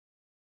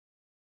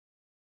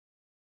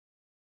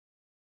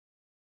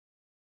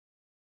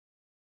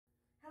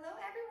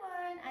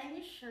I'm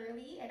Miss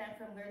Shirley and I'm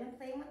from Learn and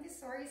Play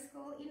Montessori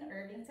School in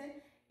Irvington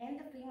in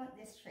the Fremont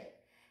District.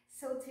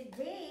 So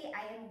today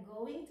I am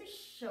going to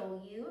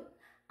show you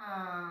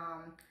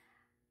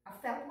a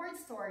felt board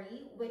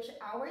story which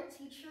our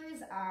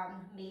teachers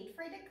made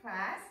for the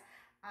class.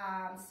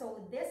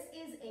 So this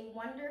is a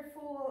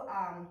wonderful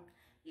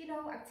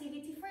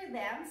activity for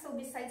them. So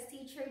besides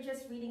teacher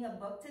just reading a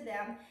book to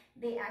them,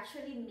 they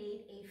actually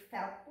made a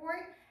felt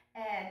board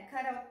and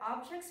cut out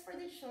objects for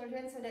the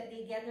children so that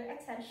they get their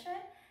attention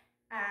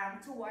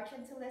to watch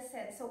and to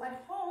listen. So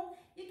at home,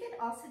 you can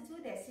also do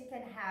this. You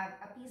can have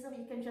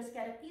you can just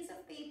get a piece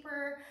of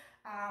paper,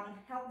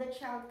 help the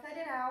child cut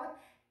it out,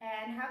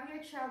 and have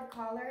your child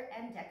color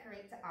and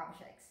decorate the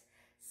objects.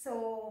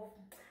 So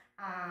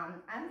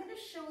I'm going to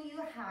show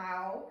you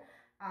how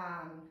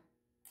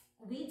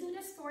we do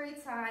the story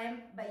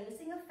time by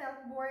using a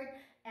felt board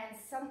and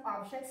some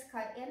objects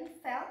cut in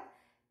felt.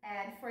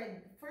 And for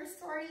the first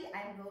story,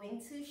 I'm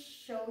going to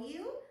show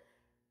you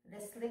the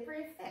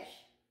slippery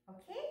fish,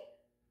 okay?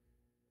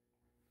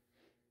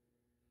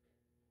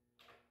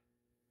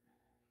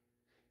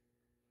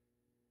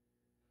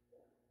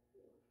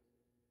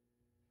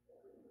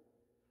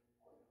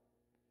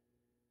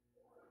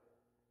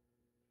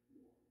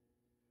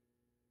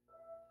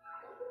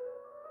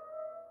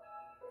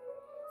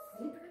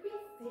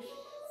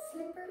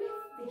 Slippery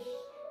fish,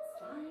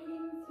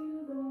 sliding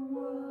through the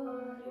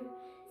water.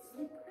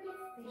 Slippery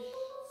fish,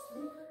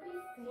 slippery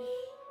fish.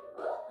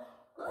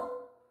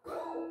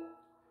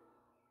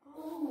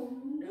 Oh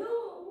no,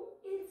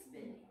 it's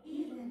been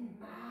eaten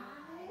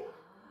by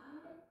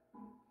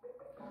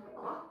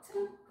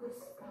octopus,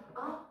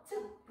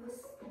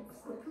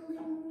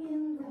 swiggling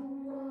in the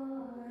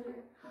water.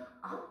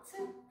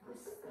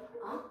 Octopus,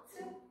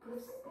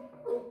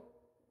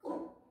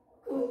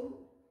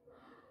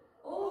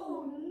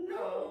 oh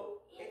no,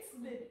 it's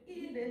been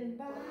eaten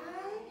by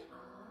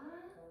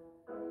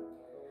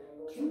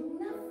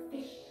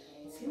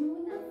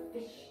tuna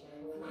fish,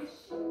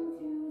 flashing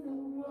through the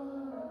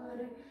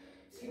water.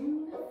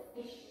 Tuna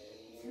fish.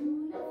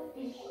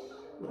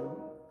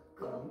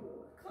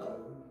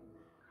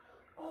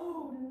 Oh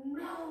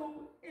no,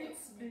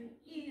 it's been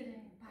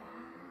eaten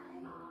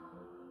by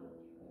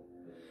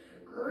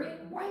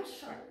great white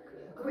shark,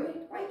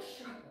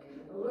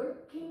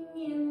 lurking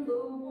in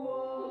the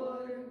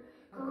water.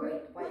 A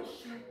great white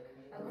shark.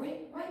 Oh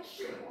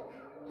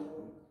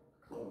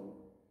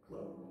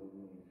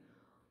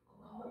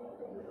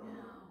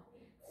no,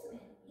 it's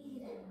been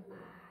eaten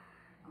by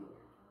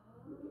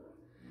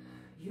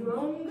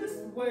humongous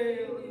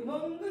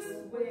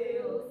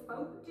whale,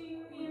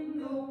 floating in